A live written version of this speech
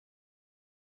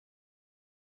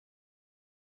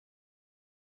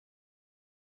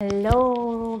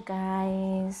Hello,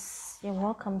 guys. You're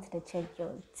welcome to the Check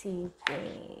Your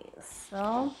TJ.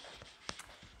 So,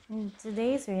 in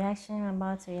today's reaction, I'm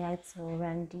about to react to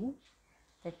Randy,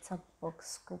 the top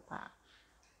box scooper.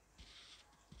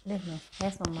 This is my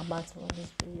first time I'm about to watch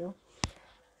this video.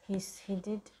 He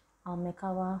did a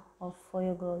cover of For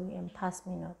Your Glory and Pass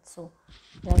Me Not. So,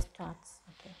 let's start.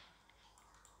 Okay.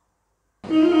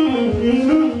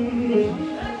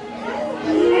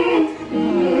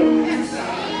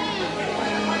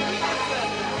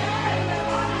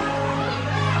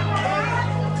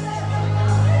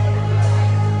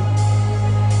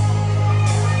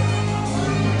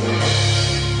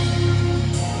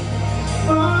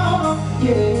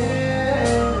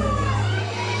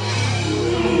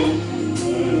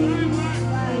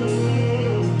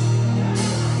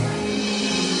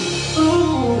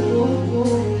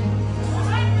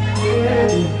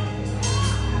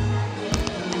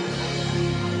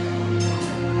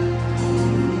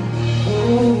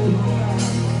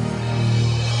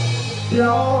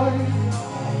 Lord,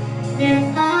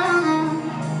 if I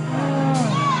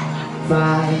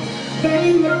find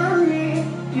favor in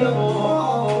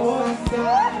your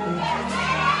sight,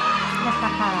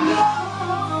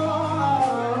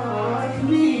 Lord,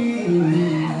 please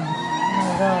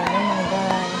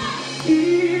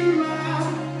hear my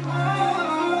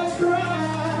cry.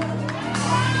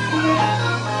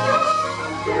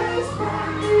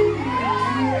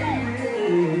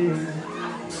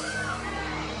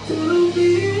 To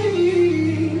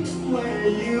be where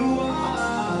you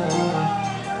are,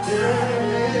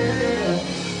 yeah.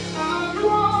 I'm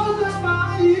walking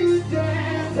by you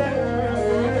desert.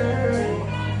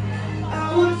 I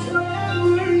was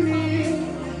traveling,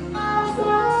 I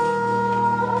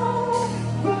fall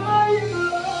by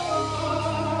your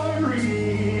glory.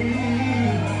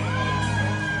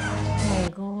 Oh my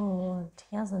god,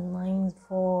 he has a nice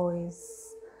voice.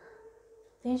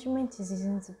 The instrument is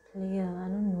easy to play, I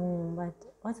don't know, but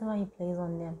whatever he plays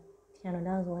on the piano,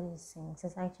 that's what he sings.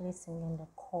 He's actually singing the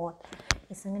chord.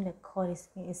 He's singing the chord, he's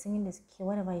singing this key,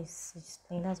 whatever he's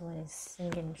playing, that's what he's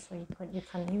singing. So you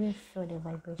can even feel the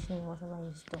vibration in whatever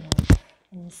he's doing.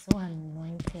 And it's so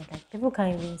anointed. Like people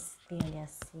can't even stay on their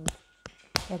seat.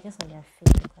 They're just on their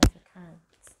feet because they can't.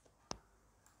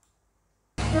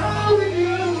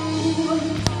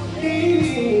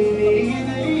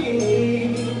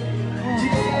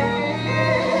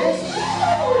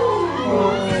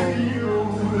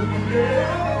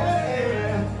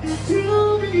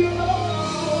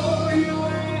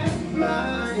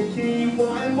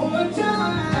 One more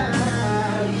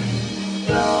time,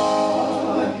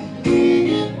 Lord, in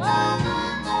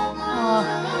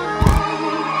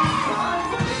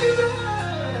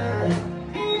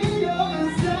your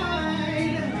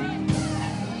sight,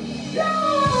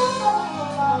 Lord,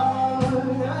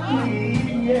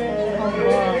 yeah.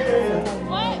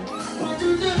 Would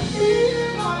you just hear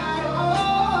my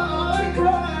heart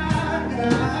cry?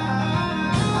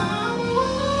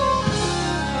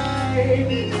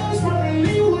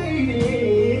 Desperately waiting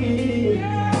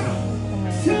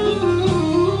to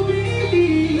be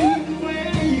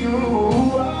where you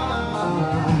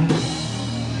are.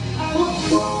 I will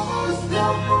cross the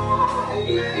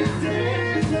highest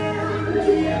desert,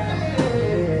 yeah.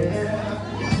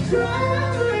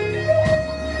 Traveling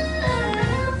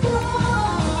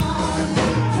far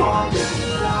for your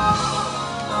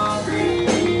glory,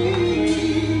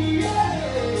 yeah.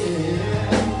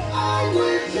 I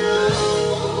would do.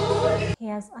 He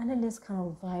has added this kind of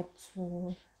vibe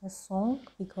to the song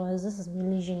because this is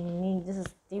really unique. This is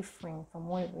different from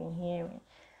what we've been hearing.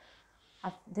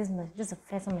 This is the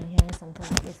first time I'm hearing something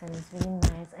like this, and it's really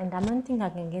nice. And I don't think I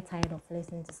can get tired of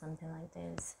listening to something like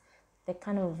this. The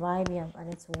kind of vibe you have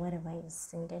added to whatever he's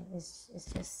singing is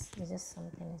just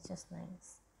something. It's just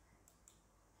nice.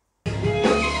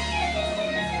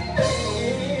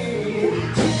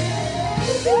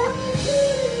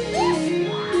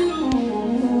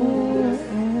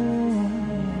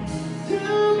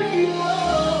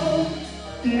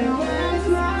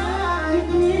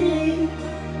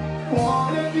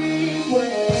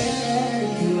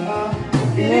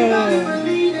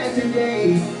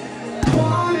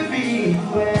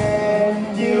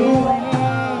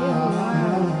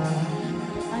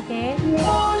 Okay.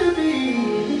 Wanna be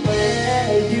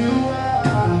where you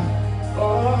are.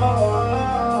 Oh,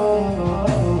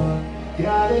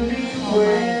 gotta be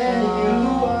where you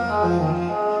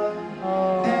are.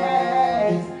 Hey,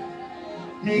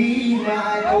 need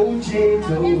my old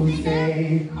gentle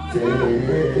stay.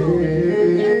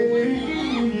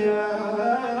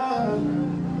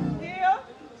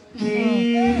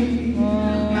 Keep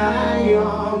my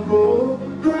uncle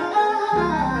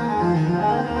cry.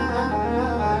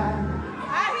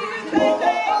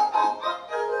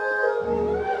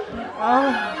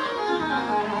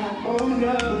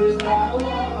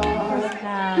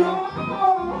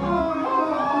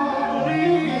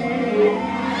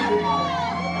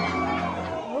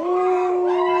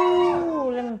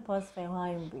 Ooh, let me pause for a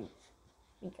while and breathe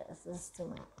because it's too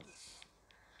much.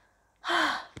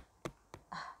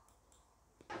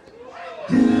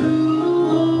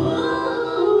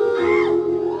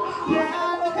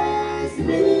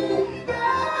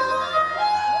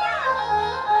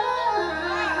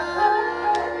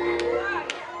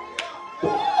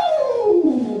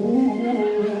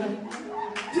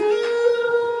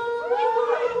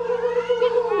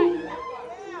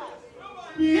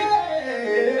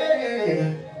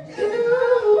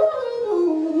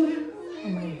 Oh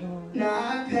my God.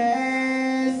 Not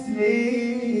past me.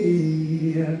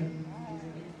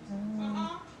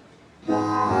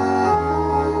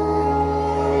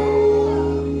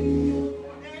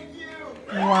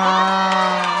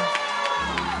 Wow,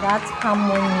 that's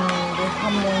harmony, the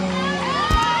harmony.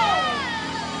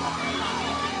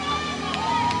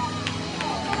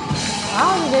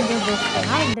 How did they do this thing?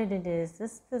 How did they do this?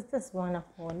 This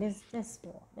wonderful. This nice.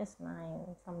 It's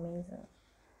amazing.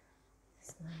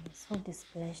 It's nice. Hope this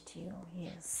blessed you.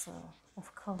 Yes, so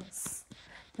of course.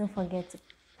 Don't forget to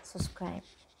subscribe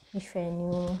if you're a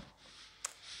new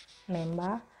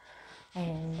member,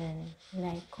 and then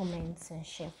like, comments, and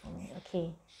share for me.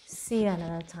 Okay. See you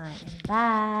another time.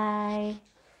 Bye.